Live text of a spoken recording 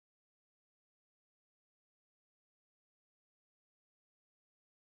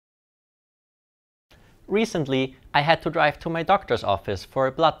Recently, I had to drive to my doctor's office for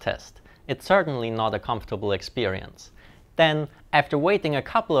a blood test. It's certainly not a comfortable experience. Then, after waiting a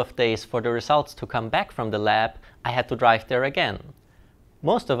couple of days for the results to come back from the lab, I had to drive there again.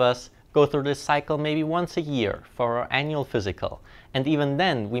 Most of us go through this cycle maybe once a year for our annual physical, and even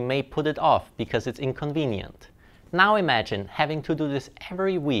then we may put it off because it's inconvenient. Now imagine having to do this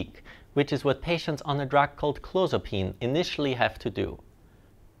every week, which is what patients on a drug called clozapine initially have to do.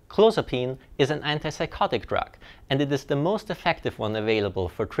 Clozapine is an antipsychotic drug, and it is the most effective one available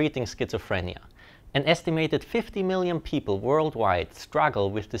for treating schizophrenia. An estimated 50 million people worldwide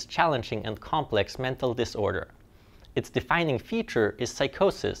struggle with this challenging and complex mental disorder. Its defining feature is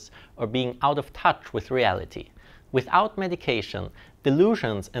psychosis, or being out of touch with reality. Without medication,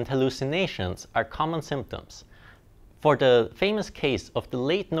 delusions and hallucinations are common symptoms. For the famous case of the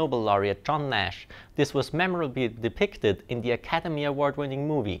late Nobel laureate John Nash, this was memorably depicted in the Academy Award-winning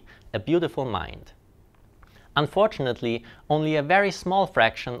movie, A Beautiful Mind. Unfortunately, only a very small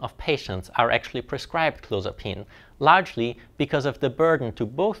fraction of patients are actually prescribed clozapine, largely because of the burden to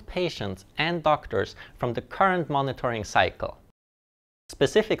both patients and doctors from the current monitoring cycle.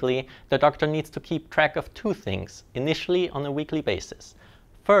 Specifically, the doctor needs to keep track of two things, initially on a weekly basis.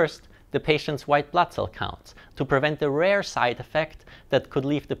 First, the patient's white blood cell counts, to prevent the rare side effect that could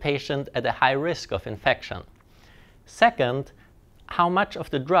leave the patient at a high risk of infection. Second, how much of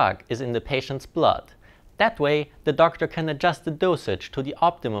the drug is in the patient's blood. That way, the doctor can adjust the dosage to the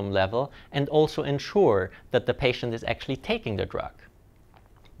optimum level and also ensure that the patient is actually taking the drug.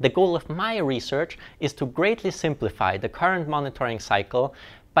 The goal of my research is to greatly simplify the current monitoring cycle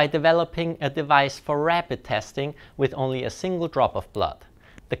by developing a device for rapid testing with only a single drop of blood.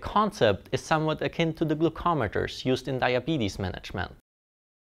 The concept is somewhat akin to the glucometers used in diabetes management.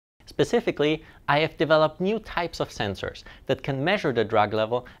 Specifically, I have developed new types of sensors that can measure the drug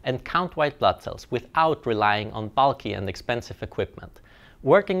level and count white blood cells without relying on bulky and expensive equipment.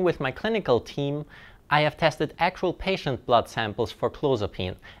 Working with my clinical team, I have tested actual patient blood samples for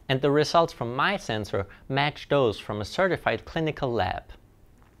clozapine, and the results from my sensor match those from a certified clinical lab.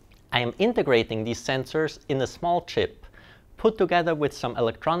 I am integrating these sensors in a small chip. Put together with some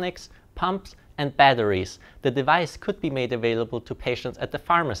electronics, pumps, and batteries, the device could be made available to patients at the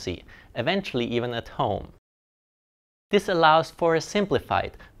pharmacy, eventually even at home. This allows for a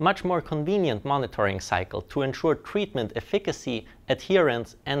simplified, much more convenient monitoring cycle to ensure treatment efficacy,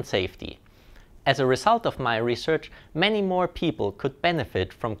 adherence, and safety. As a result of my research, many more people could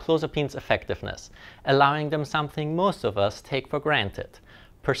benefit from clozapine's effectiveness, allowing them something most of us take for granted,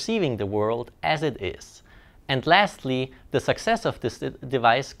 perceiving the world as it is. And lastly, the success of this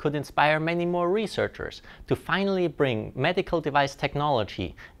device could inspire many more researchers to finally bring medical device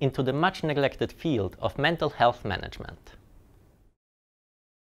technology into the much neglected field of mental health management.